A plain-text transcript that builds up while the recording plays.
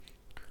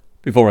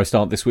Before I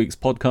start this week's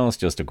podcast,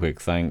 just a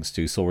quick thanks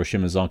to Sora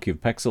Shimazaki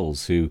of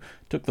Pexels, who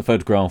took the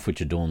photograph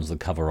which adorns the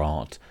cover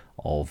art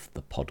of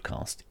the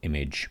podcast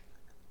image.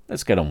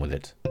 Let's get on with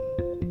it.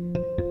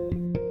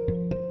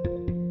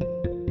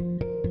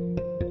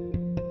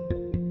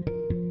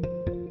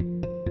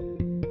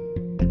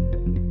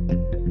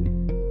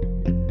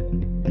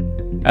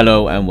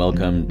 Hello and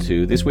welcome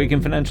to This Week in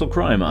Financial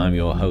Crime. I'm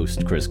your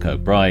host, Chris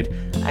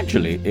Kirkbride.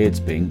 Actually, it's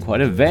been quite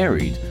a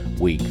varied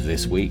week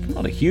this week.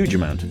 Not a huge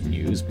amount of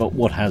news, but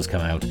what has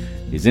come out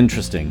is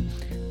interesting.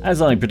 As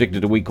I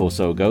predicted a week or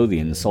so ago, the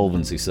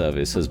Insolvency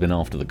Service has been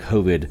after the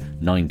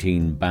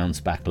COVID-19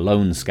 bounce-back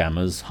loan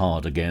scammers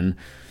hard again.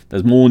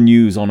 There's more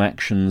news on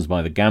actions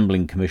by the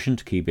Gambling Commission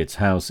to keep its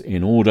house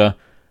in order,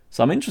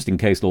 some interesting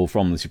case law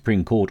from the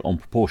Supreme Court on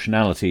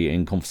proportionality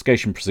in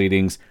confiscation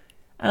proceedings,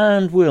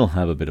 and we'll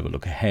have a bit of a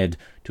look ahead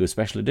to a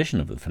special edition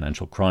of the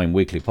Financial Crime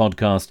Weekly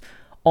podcast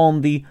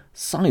on the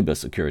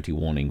cybersecurity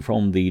warning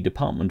from the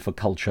Department for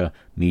Culture,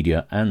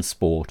 Media and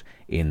Sport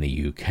in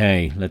the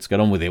UK. Let's get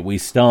on with it. We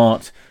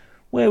start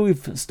where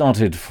we've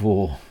started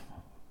for,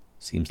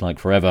 seems like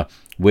forever,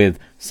 with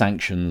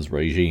sanctions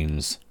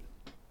regimes.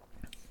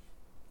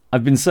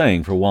 I've been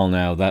saying for a while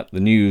now that the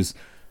news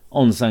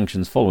on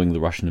sanctions following the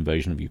Russian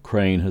invasion of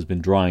Ukraine has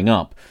been drying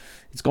up.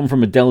 It's gone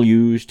from a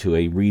deluge to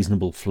a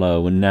reasonable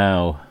flow, and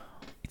now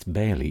it's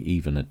barely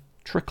even a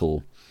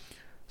trickle.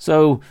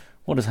 So,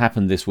 what has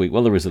happened this week?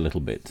 Well, there is a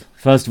little bit.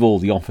 First of all,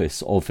 the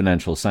Office of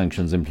Financial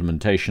Sanctions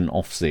Implementation,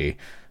 OFSI,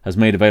 has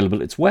made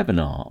available its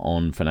webinar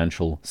on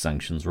financial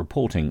sanctions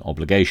reporting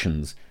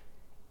obligations.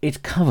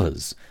 It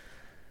covers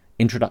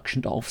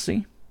introduction to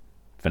OFSI,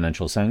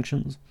 financial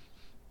sanctions,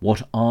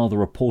 what are the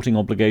reporting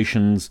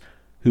obligations,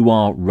 who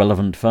are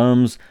relevant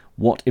firms,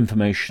 what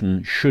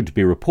information should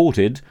be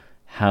reported,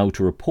 how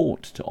to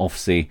report to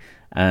OFSI,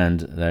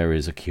 and there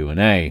is a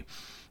Q&A.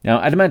 Now,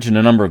 I'd imagine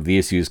a number of the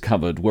issues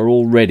covered were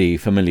already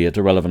familiar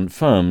to relevant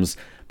firms,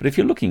 but if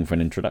you're looking for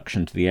an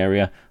introduction to the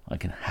area, I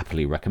can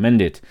happily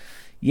recommend it.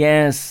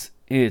 Yes,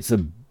 it's a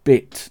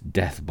bit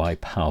death by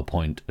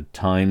PowerPoint at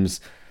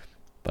times,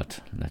 but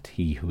let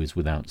he who is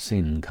without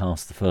sin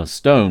cast the first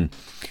stone.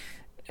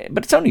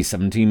 But it's only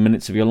 17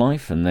 minutes of your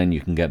life, and then you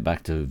can get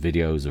back to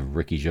videos of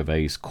Ricky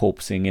Gervais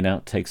corpsing in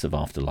outtakes of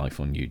Afterlife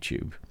on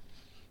YouTube.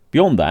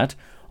 Beyond that,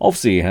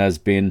 OFSI has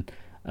been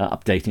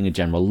updating a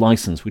general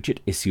license which it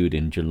issued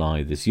in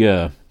July this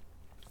year,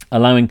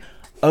 allowing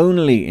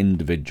only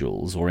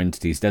individuals or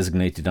entities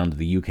designated under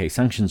the UK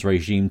sanctions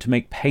regime to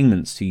make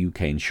payments to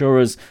UK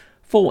insurers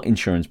for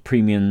insurance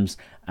premiums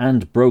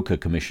and broker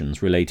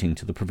commissions relating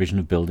to the provision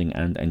of building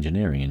and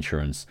engineering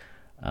insurance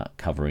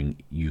covering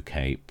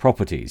UK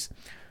properties.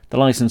 The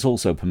licence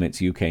also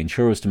permits UK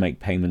insurers to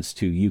make payments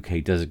to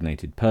UK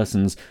designated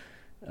persons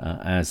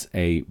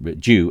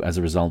due as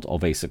a result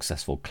of a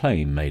successful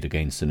claim made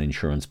against an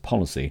insurance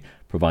policy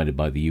provided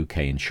by the UK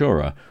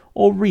insurer,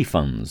 or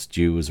refunds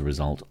due as a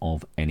result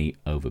of any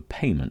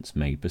overpayments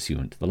made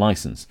pursuant to the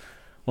licence.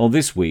 Well,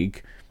 this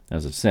week,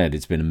 as I've said,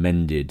 it's been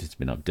amended, it's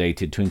been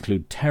updated to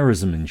include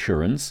terrorism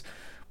insurance,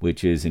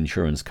 which is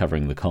insurance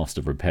covering the cost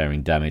of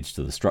repairing damage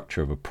to the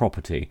structure of a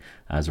property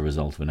as a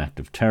result of an act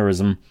of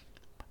terrorism,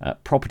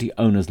 property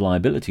owners'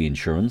 liability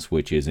insurance,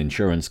 which is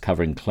insurance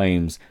covering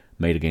claims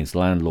made against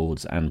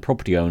landlords and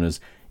property owners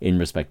in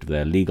respect of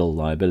their legal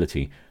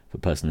liability for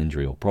personal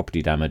injury or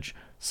property damage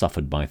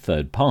suffered by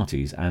third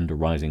parties and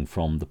arising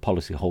from the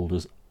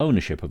policyholder's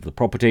ownership of the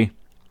property.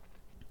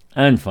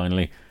 And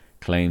finally,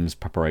 claims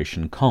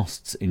preparation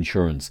costs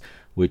insurance,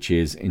 which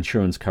is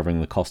insurance covering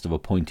the cost of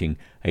appointing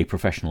a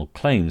professional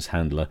claims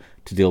handler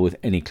to deal with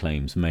any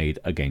claims made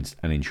against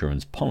an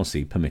insurance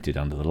policy permitted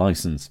under the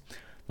licence.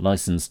 The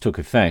licence took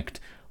effect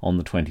on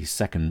the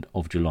 22nd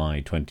of July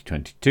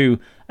 2022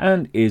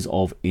 and is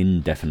of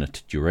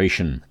indefinite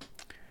duration.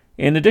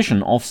 In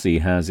addition,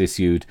 OFSI has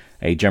issued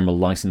a general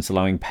licence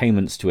allowing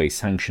payments to a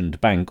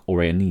sanctioned bank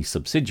or any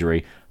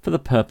subsidiary for the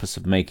purpose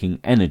of making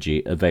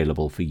energy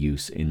available for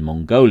use in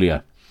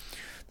Mongolia.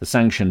 The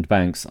sanctioned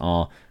banks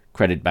are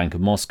Credit Bank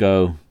of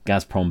Moscow,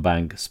 Gazprom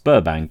Bank,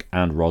 Sberbank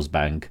and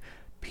Rosbank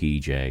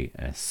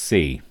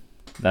PJSC.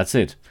 That's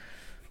it.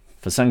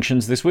 For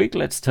sanctions this week,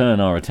 let's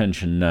turn our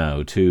attention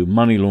now to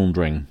money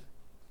laundering.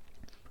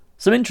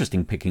 Some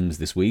interesting pickings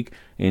this week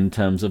in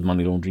terms of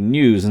money laundering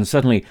news, and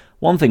certainly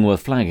one thing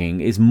worth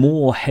flagging is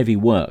more heavy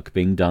work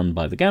being done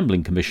by the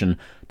Gambling Commission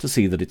to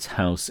see that its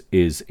house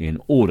is in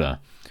order.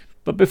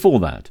 But before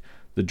that,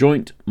 the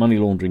Joint Money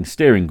Laundering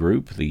Steering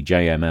Group, the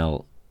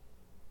JMLSG,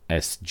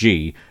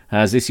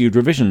 has issued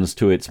revisions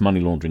to its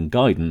money laundering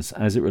guidance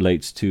as it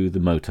relates to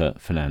the motor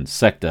finance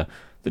sector.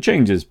 The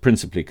changes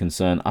principally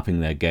concern upping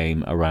their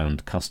game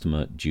around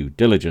customer due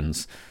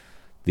diligence.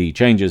 The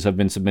changes have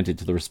been submitted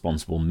to the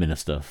responsible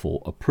minister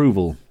for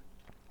approval.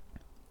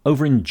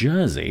 Over in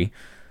Jersey,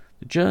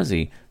 the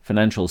Jersey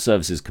Financial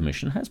Services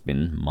Commission has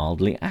been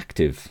mildly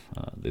active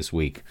this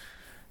week.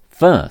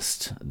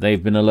 First,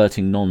 they've been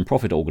alerting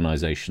non-profit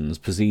organisations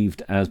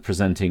perceived as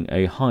presenting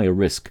a higher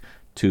risk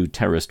to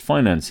terrorist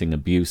financing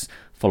abuse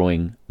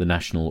following the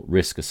national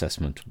risk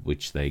assessment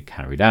which they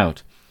carried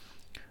out.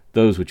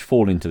 Those which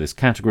fall into this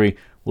category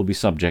will be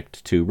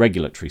subject to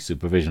regulatory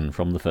supervision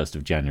from the 1st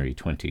of January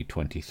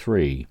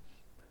 2023.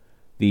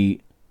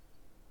 The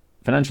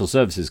Financial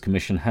Services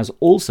Commission has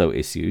also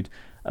issued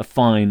a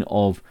fine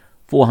of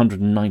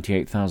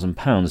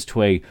 £498,000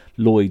 to a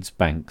Lloyds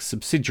Bank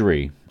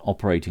subsidiary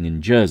operating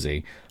in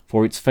Jersey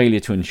for its failure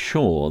to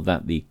ensure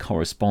that the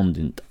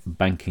correspondent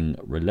banking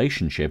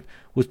relationship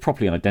was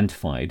properly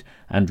identified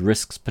and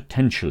risks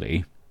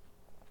potentially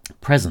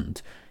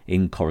present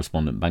in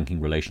correspondent banking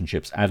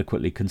relationships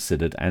adequately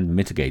considered and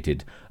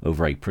mitigated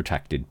over a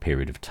protracted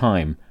period of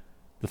time.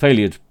 The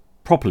failure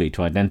properly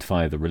to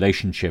identify the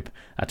relationship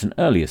at an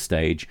earlier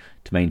stage,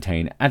 to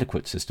maintain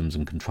adequate systems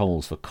and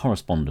controls for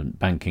correspondent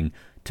banking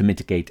to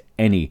mitigate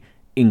any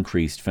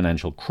increased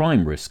financial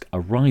crime risk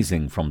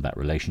arising from that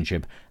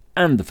relationship,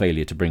 and the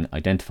failure to bring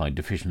identified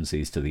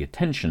deficiencies to the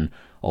attention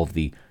of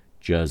the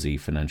Jersey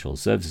Financial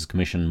Services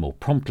Commission more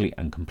promptly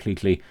and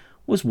completely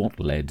was what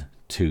led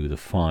to the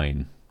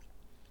fine.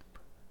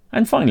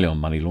 And finally on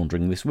money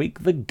laundering this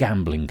week, the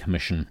Gambling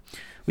Commission,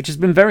 which has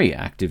been very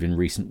active in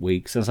recent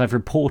weeks, as I've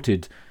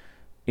reported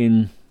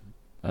in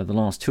the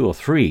last 2 or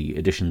 3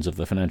 editions of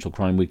the Financial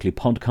Crime Weekly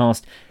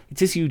podcast.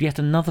 It's issued yet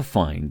another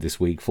fine this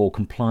week for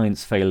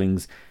compliance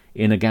failings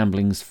in a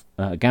gambling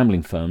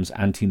firm's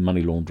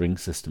anti-money laundering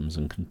systems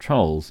and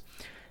controls.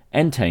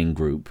 Entain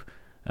Group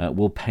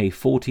will pay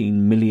 €14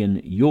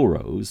 million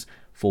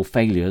for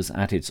failures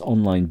at its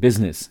online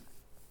business,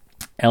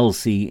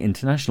 LC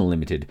International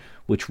Limited,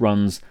 which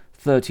runs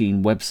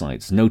 13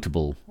 websites,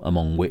 notable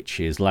among which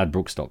is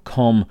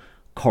ladbrokes.com,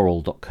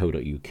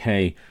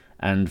 coral.co.uk,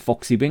 and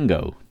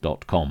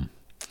foxybingo.com.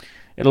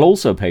 It'll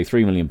also pay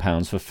 £3 million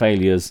for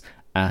failures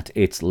at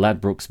its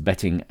Ladbrokes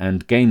Betting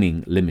and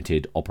Gaming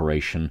Limited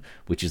operation,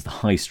 which is the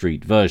high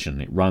street version.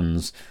 It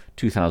runs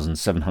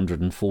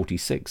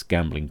 2,746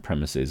 gambling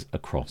premises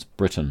across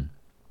Britain.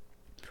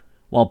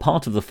 While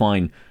part of the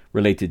fine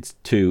related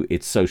to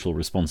its social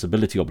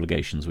responsibility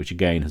obligations, which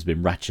again has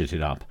been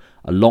ratcheted up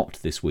a lot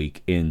this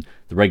week in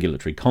the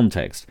regulatory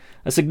context,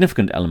 a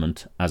significant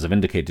element, as I've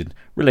indicated,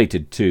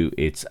 related to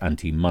its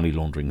anti-money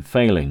laundering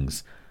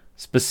failings.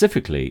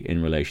 Specifically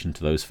in relation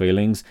to those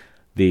failings,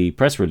 the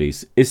press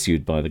release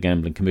issued by the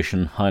Gambling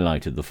Commission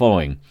highlighted the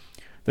following: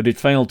 that it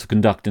failed to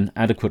conduct an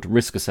adequate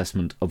risk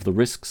assessment of the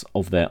risks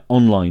of their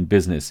online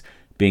business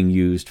being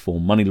used for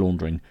money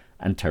laundering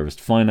and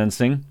terrorist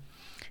financing.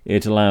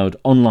 It allowed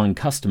online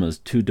customers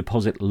to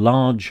deposit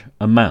large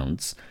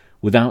amounts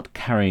without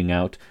carrying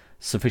out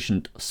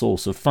sufficient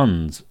source of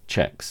funds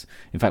checks.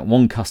 In fact,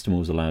 one customer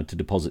was allowed to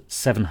deposit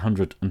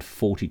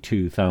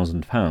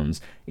 £742,000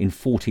 in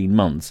 14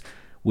 months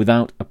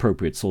without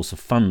appropriate source of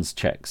funds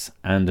checks,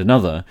 and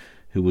another,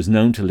 who was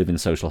known to live in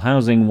social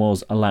housing,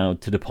 was allowed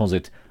to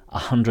deposit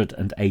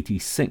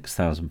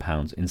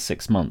 £186,000 in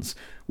 6 months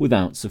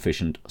without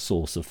sufficient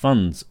source of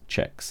funds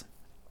checks.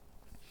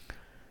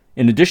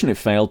 In addition, it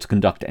failed to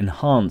conduct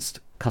enhanced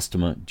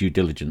customer due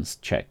diligence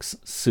checks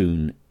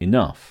soon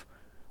enough.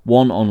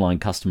 One online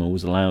customer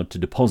was allowed to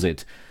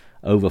deposit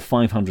over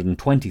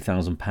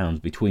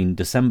 £520,000 between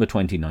December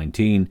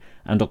 2019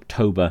 and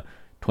October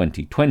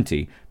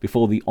 2020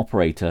 before the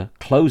operator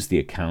closed the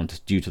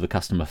account due to the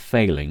customer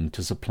failing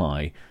to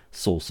supply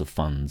source of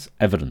funds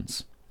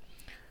evidence.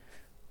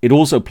 It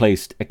also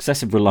placed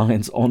excessive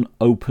reliance on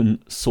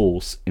open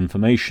source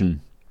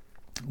information.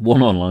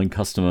 One online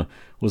customer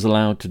was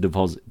allowed to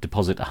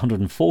deposit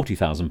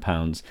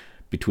 £140,000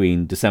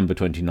 between December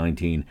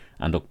 2019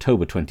 and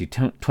October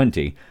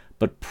 2020,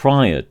 but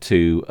prior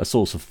to a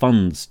source of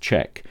funds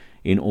check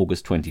in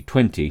August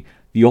 2020,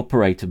 the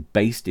operator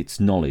based its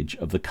knowledge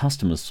of the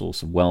customer's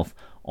source of wealth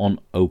on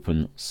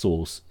open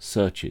source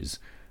searches.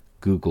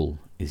 Google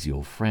is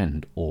your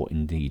friend, or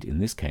indeed, in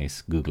this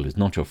case, Google is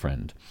not your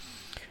friend.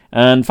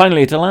 And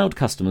finally, it allowed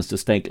customers to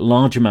stake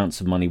large amounts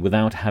of money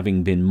without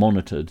having been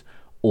monitored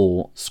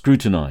or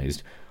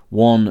scrutinized.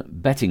 One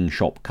betting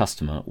shop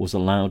customer was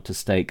allowed to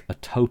stake a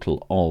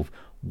total of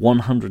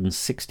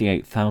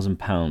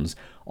 £168,000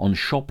 on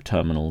shop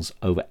terminals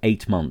over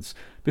 8 months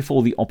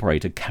before the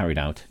operator carried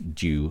out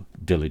due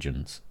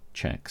diligence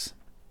checks.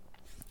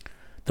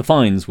 The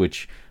fines,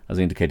 which, as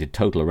indicated,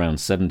 total around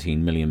 £17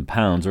 million,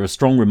 are a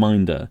strong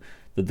reminder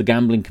that the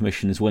Gambling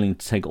Commission is willing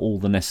to take all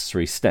the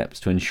necessary steps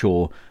to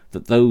ensure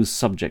that those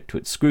subject to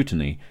its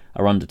scrutiny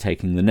are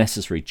undertaking the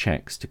necessary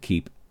checks to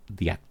keep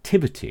the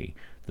activity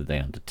that they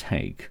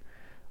undertake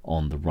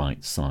on the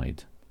right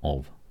side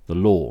of the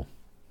law.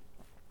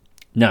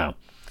 Now,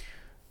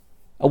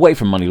 away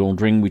from money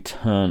laundering, we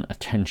turn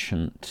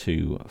attention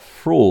to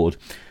fraud.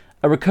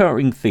 A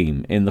recurring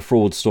theme in the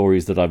fraud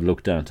stories that I've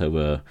looked at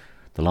over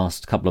the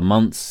last couple of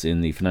months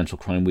in the Financial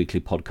Crime Weekly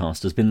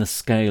podcast has been the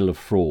scale of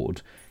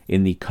fraud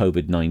in the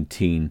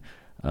COVID-19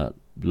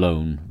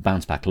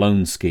 bounce back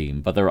loan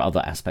scheme, but there are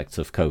other aspects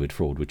of COVID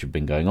fraud which have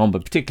been going on,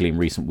 but particularly in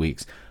recent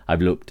weeks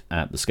I've looked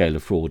at the scale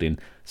of fraud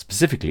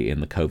specifically in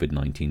the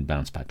COVID-19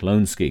 bounce back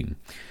loan scheme.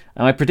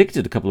 And I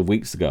predicted a couple of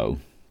weeks ago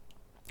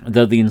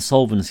that the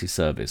Insolvency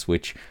Service,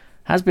 which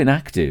has been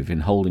active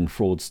in holding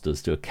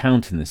fraudsters to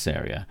account in this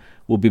area,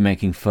 will be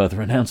making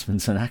further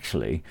announcements, and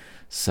actually,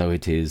 so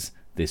it is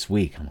this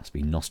week. I must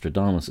be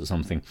Nostradamus or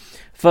something.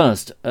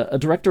 First, a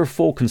director of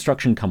 4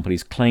 construction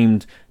companies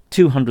claimed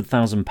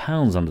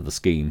 £200,000 under the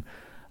scheme,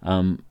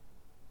 to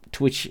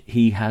which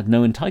he had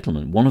no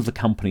entitlement. One of the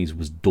companies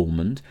was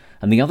dormant,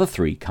 and the other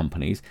 3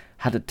 companies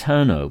had a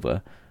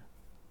turnover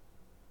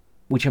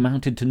which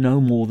amounted to no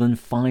more than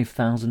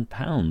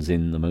 £5,000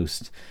 in the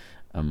most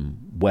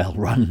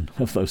well-run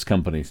of those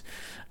companies.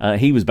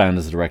 He was banned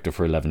as a director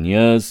for 11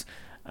 years.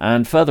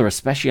 And further, a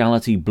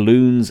specialty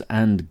balloons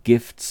and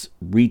gifts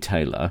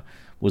retailer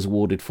was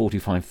awarded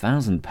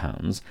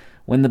 £45,000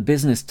 when the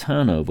business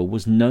turnover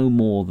was no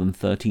more than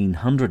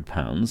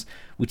 £1,300,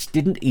 which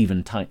didn't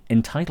even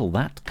entitle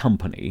that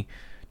company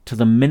to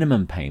the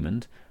minimum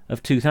payment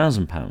of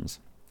 £2,000.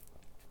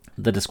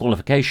 The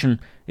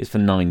disqualification is for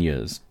 9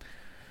 years.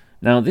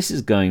 Now, this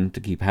is going to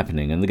keep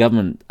happening, and the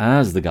government,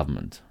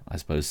 I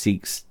suppose,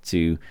 seeks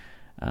to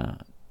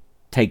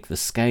take the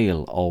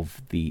scale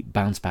of the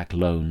bounce-back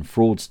loan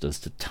fraudsters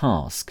to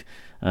task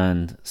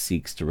and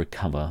seeks to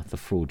recover the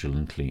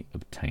fraudulently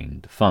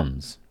obtained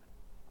funds.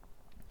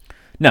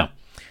 Now,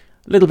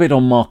 a little bit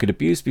on market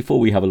abuse before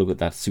we have a look at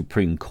that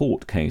Supreme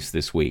Court case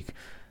this week.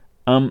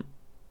 The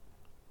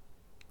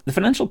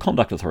Financial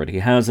Conduct Authority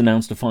has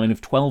announced a fine of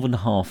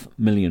 £12.5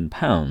 million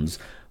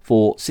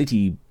for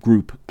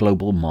Citigroup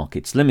Global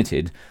Markets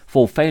Limited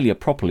for failure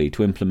properly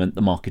to implement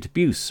the Market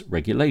Abuse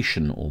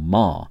Regulation, or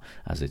MAR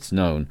as it's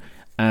known,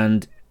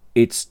 and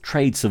its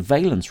trade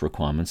surveillance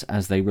requirements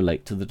as they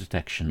relate to the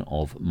detection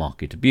of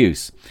market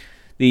abuse.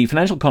 The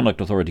Financial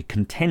Conduct Authority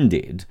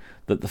contended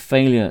that the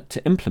failure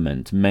to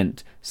implement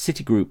meant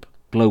Citigroup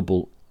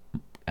Global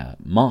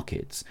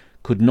Markets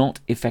could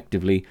not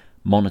effectively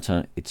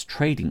monitor its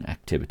trading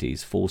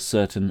activities for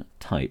certain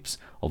types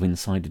of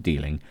insider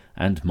dealing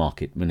and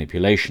market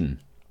manipulation.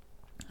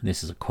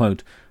 This is a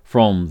quote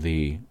from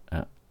the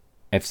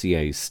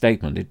FCA's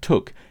statement. It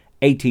took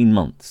 18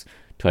 months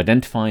to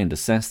identify and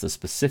assess the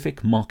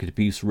specific market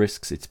abuse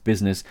risks its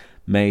business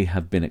may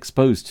have been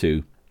exposed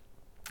to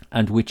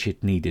and which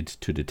it needed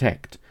to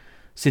detect.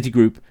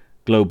 Citigroup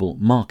Global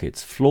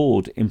Markets'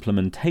 flawed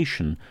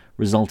implementation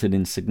resulted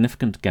in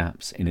significant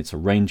gaps in its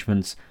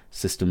arrangements,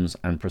 systems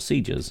and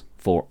procedures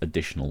for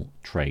additional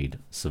trade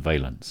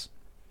surveillance.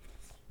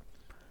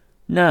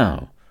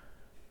 Now,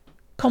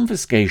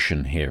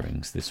 confiscation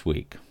hearings this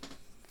week.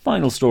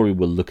 Final story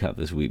we'll look at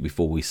this week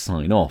before we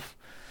sign off.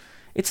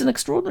 It's an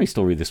extraordinary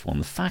story, this one.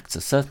 The facts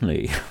are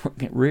certainly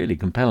really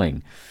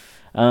compelling.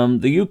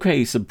 The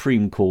UK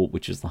Supreme Court,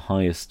 which is the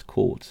highest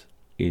court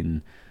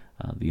in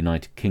the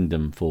United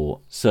Kingdom for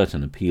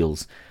certain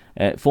appeals,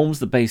 forms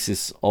the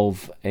basis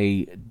of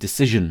a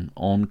decision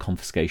on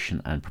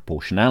confiscation and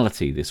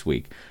proportionality this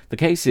week. The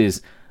case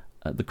is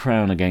the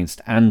Crown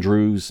against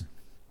Andrews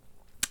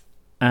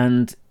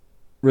and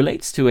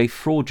relates to a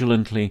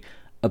fraudulently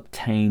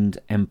obtained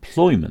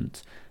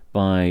employment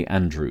by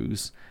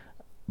Andrews,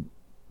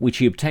 which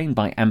he obtained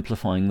by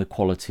amplifying the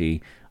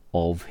quality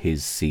of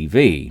his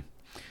CV.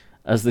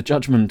 As the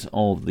judgment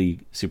of the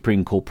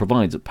Supreme Court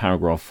provides at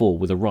paragraph 4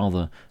 with a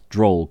rather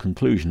droll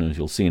conclusion, as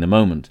you'll see in a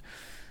moment.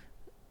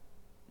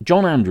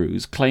 John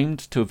Andrews claimed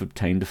to have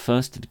obtained a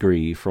first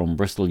degree from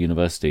Bristol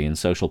University in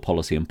Social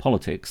Policy and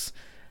Politics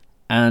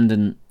and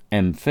an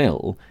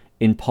MPhil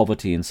in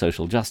Poverty and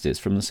Social Justice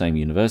from the same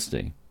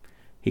university.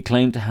 He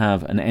claimed to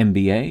have an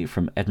MBA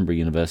from Edinburgh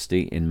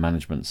University in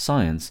Management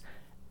Science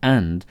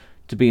and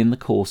to be in the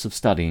course of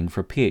studying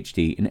for a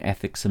PhD in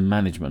Ethics and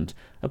Management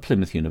at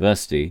Plymouth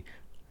University.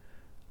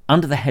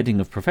 Under the heading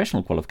of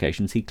professional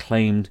qualifications, he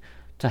claimed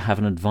to have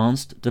an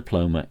advanced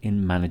diploma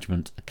in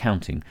management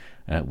accounting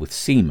with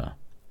CIMA.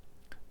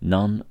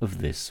 None of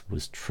this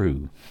was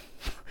true,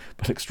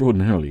 but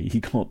extraordinarily he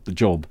got the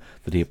job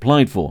that he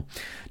applied for.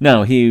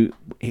 Now, he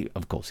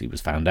of course he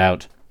was found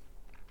out,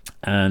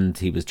 and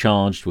he was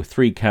charged with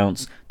 3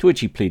 counts to which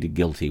he pleaded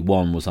guilty.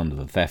 1 was under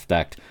the Theft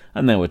Act,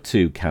 and there were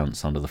 2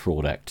 counts under the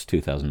Fraud Act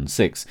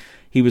 2006.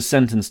 He was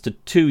sentenced to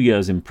 2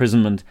 years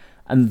imprisonment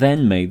and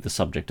then made the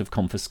subject of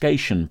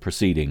confiscation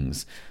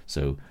proceedings.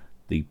 So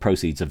the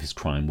proceeds of his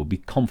crime would be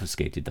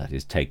confiscated, that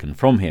is, taken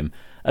from him,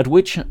 at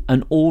which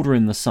an order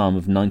in the sum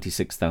of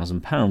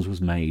 £96,000 was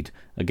made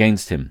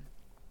against him.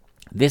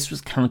 This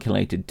was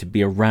calculated to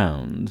be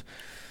around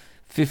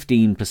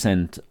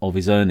 15% of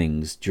his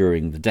earnings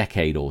during the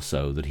decade or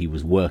so that he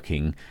was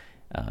working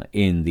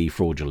in the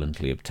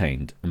fraudulently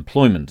obtained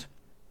employment.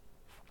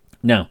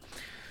 Now,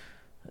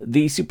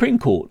 the Supreme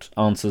Court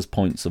answers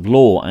points of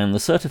law, and the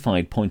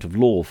certified point of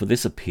law for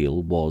this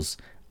appeal was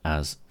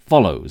as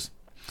follows.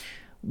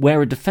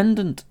 Where a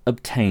defendant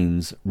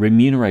obtains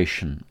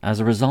remuneration as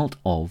a result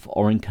of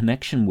or in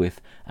connection with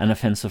an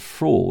offence of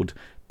fraud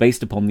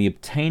based upon the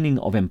obtaining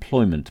of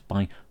employment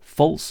by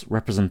false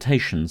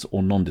representations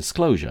or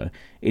non-disclosure,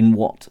 in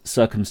what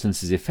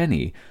circumstances, if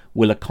any,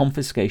 will a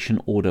confiscation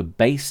order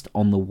based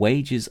on the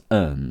wages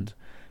earned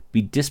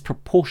be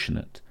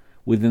disproportionate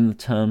within the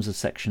terms of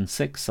Section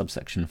 6,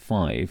 subsection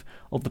 5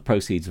 of the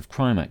Proceeds of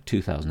Crime Act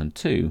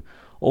 2002,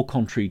 or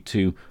contrary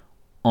to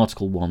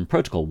Article 1,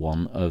 Protocol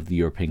 1 of the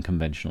European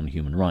Convention on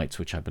Human Rights,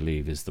 which I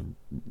believe is the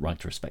right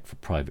to respect for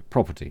private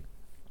property.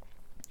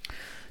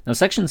 Now,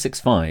 Section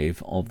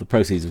 6.5 of the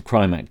Proceeds of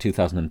Crime Act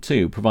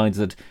 2002 provides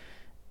that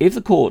if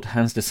the court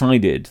has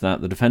decided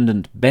that the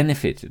defendant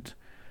benefited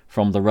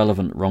from the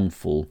relevant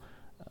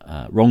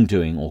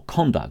wrongdoing or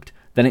conduct,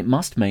 then it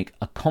must make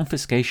a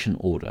confiscation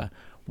order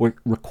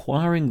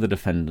requiring the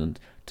defendant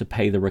to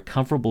pay the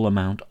recoverable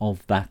amount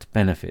of that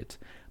benefit,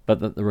 but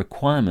that the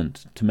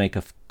requirement to make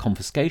a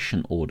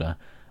confiscation order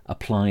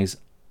applies,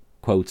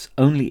 quotes,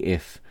 only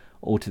if,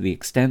 or to the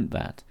extent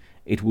that,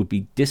 it would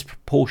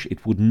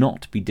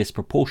not be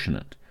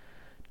disproportionate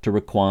to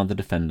require the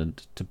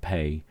defendant to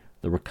pay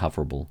the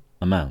recoverable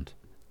amount.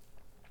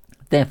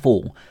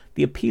 Therefore,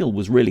 the appeal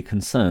was really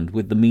concerned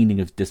with the meaning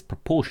of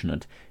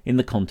disproportionate in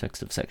the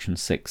context of Section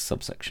 6,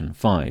 subsection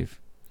 5.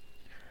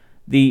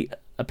 The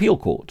appeal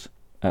court,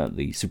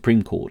 the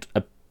Supreme Court,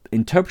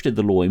 interpreted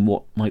the law in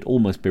what might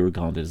almost be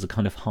regarded as a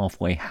kind of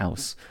halfway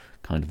house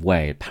kind of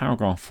way. At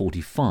paragraph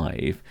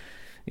 45,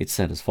 it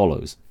said as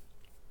follows: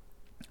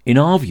 "In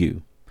our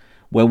view,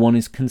 where one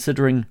is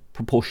considering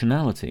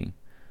proportionality,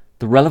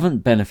 the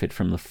relevant benefit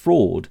from the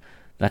fraud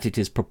that it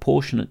is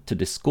proportionate to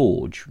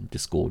disgorge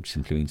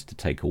simply means to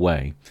take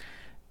away,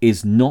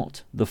 is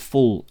not the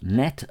full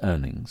net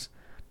earnings,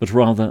 but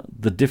rather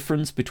the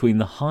difference between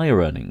the higher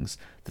earnings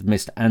that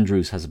Mr.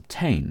 Andrews has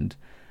obtained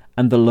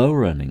and the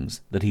lower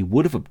earnings that he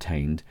would have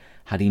obtained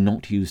had he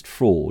not used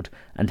fraud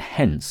and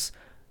hence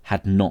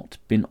had not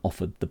been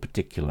offered the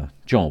particular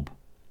job.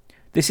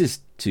 This is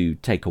to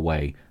take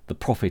away the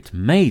profit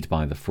made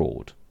by the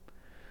fraud.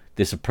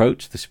 This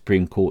approach, the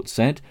Supreme Court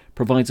said,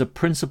 provides a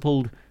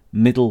principled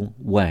middle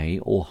way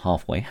or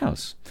halfway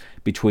house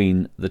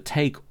between the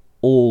take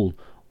all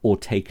or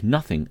take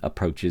nothing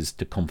approaches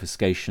to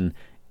confiscation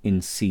in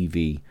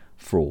CV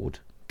fraud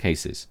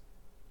cases.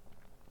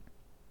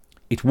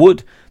 It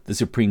would, the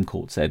Supreme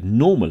Court said,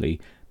 normally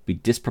be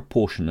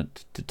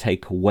disproportionate to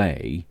take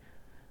away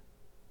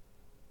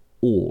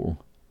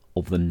all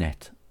of the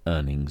net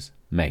earnings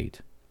made."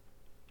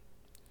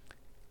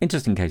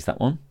 Interesting case, that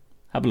one.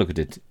 Have a look at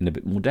it in a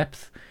bit more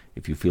depth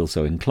if you feel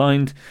so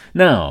inclined.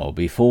 Now,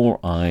 before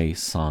I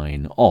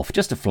sign off,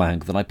 just a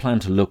flag that I plan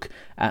to look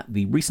at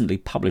the recently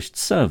published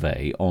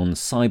survey on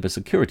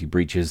cybersecurity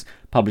breaches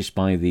published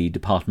by the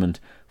Department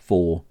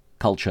for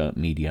Culture,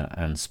 Media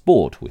and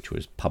Sport, which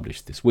was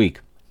published this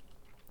week.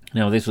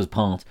 Now, this was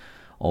part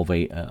of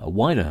a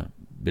wider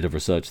bit of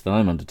research that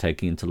I'm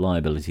undertaking into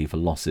liability for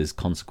losses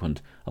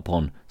consequent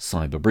upon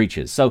cyber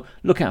breaches. So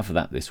look out for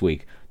that this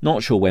week.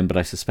 Not sure when, but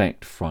I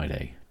suspect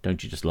Friday.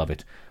 Don't you just love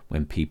it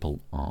when people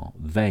are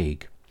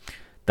vague?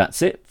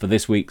 That's it for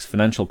this week's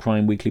Financial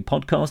Crime Weekly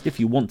podcast. If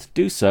you want to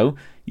do so,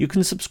 you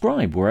can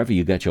subscribe wherever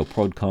you get your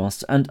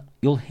podcasts, and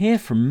you'll hear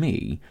from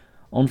me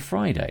on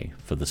Friday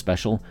for the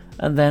special,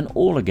 and then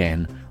all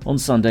again on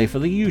Sunday for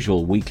the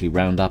usual weekly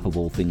roundup of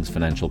all things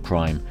financial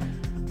crime.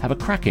 Have a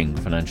cracking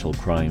financial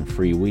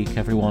crime-free week,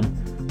 everyone.